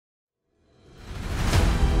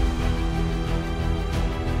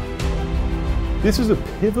This is a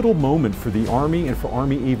pivotal moment for the Army and for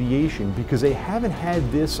Army aviation because they haven't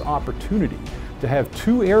had this opportunity to have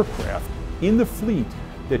two aircraft in the fleet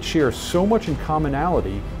that share so much in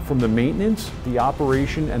commonality from the maintenance, the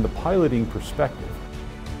operation, and the piloting perspective.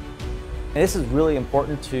 And this is really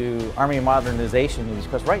important to Army modernization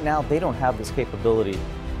because right now they don't have this capability.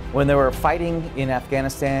 When they were fighting in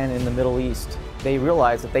Afghanistan, in the Middle East, they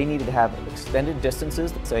realized that they needed to have extended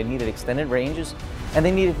distances, so they needed extended ranges, and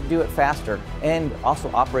they needed to do it faster and also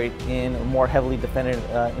operate in more heavily defended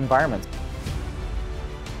environments.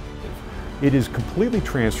 It is completely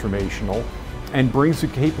transformational and brings a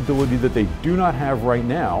capability that they do not have right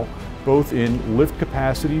now, both in lift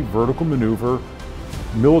capacity, vertical maneuver,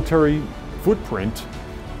 military footprint,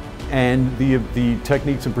 and the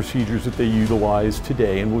techniques and procedures that they utilize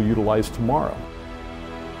today and will utilize tomorrow.